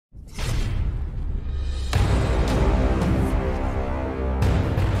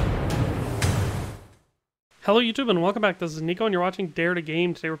Hello YouTube and welcome back. This is Nico and you're watching Dare to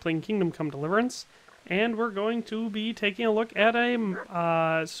Game. Today we're playing Kingdom Come Deliverance and we're going to be taking a look at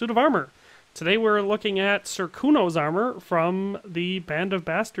a suit of armor. Today we're looking at Sir Kuno's armor from the Band of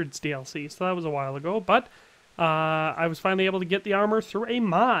Bastards DLC. So that was a while ago, but I was finally able to get the armor through a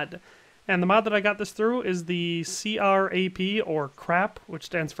mod. And the mod that I got this through is the CRAP, or CRAP, which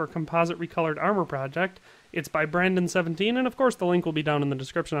stands for Composite Recolored Armor Project. It's by Brandon17, and of course the link will be down in the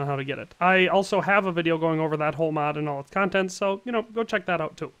description on how to get it. I also have a video going over that whole mod and all its contents, so, go check that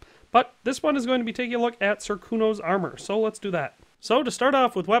out too. But this one is going to be taking a look at Sir Kuno's armor, so let's do that. So to start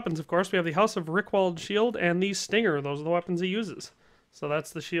off with weapons, of course, we have the House of Rickwald shield and the Stinger. Those are the weapons he uses. So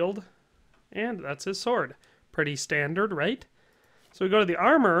that's the shield, and that's his sword. Pretty standard, right? So we go to the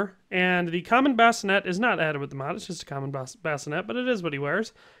armor, and the common bassinet is not added with the mod, it's just a common bassinet, but it is what he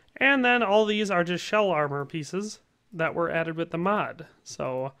wears. And then all these are just shell armor pieces that were added with the mod.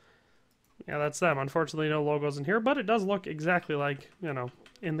 So, yeah, that's them. Unfortunately, no logos in here, but it does look exactly like,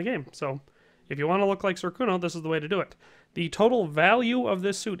 in the game. So, if you want to look like Sir Kuno, this is the way to do it. The total value of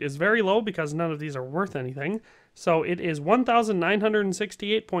this suit is very low because none of these are worth anything. So, it is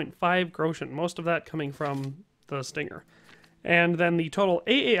 1,968.5 groschen, most of that coming from the Stinger. And then the total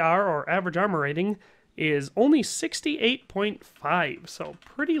AAR, or average armor rating, is only 68.5, so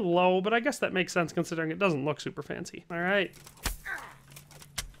pretty low, but I guess that makes sense considering it doesn't look super fancy. All right.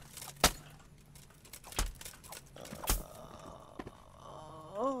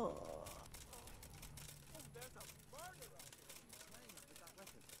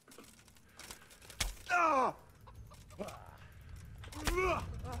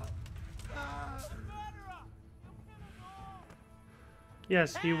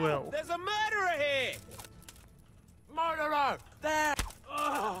 Yes, he will. There's a murderer here! Murderer! There!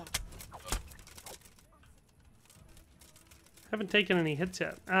 Haven't taken any hits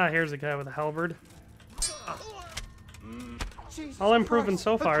yet. Ah, here's a guy with a halberd. All I'm proving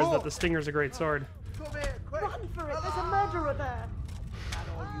so far is that the Stinger's a great sword. Come here, quick. Run for it! There's a murderer there!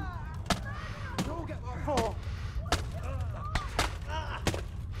 Oh.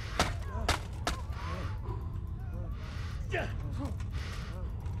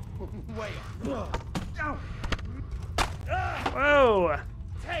 Whoa!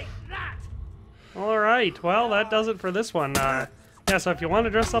 Take that! Alright, well, that does it for this one. Yeah, so if you want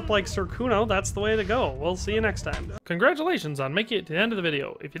to dress up like Sir Kuno, that's the way to go. We'll see you next time. Congratulations on making it to the end of the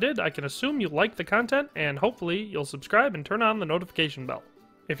video. If you did, I can assume you liked the content, and hopefully you'll subscribe and turn on the notification bell.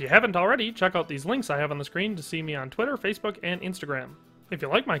 If you haven't already, check out these links I have on the screen to see me on Twitter, Facebook, and Instagram. If you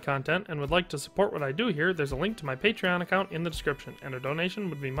like my content and would like to support what I do here, there's a link to my Patreon account in the description, and a donation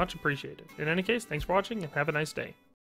would be much appreciated. In any case, thanks for watching and have a nice day.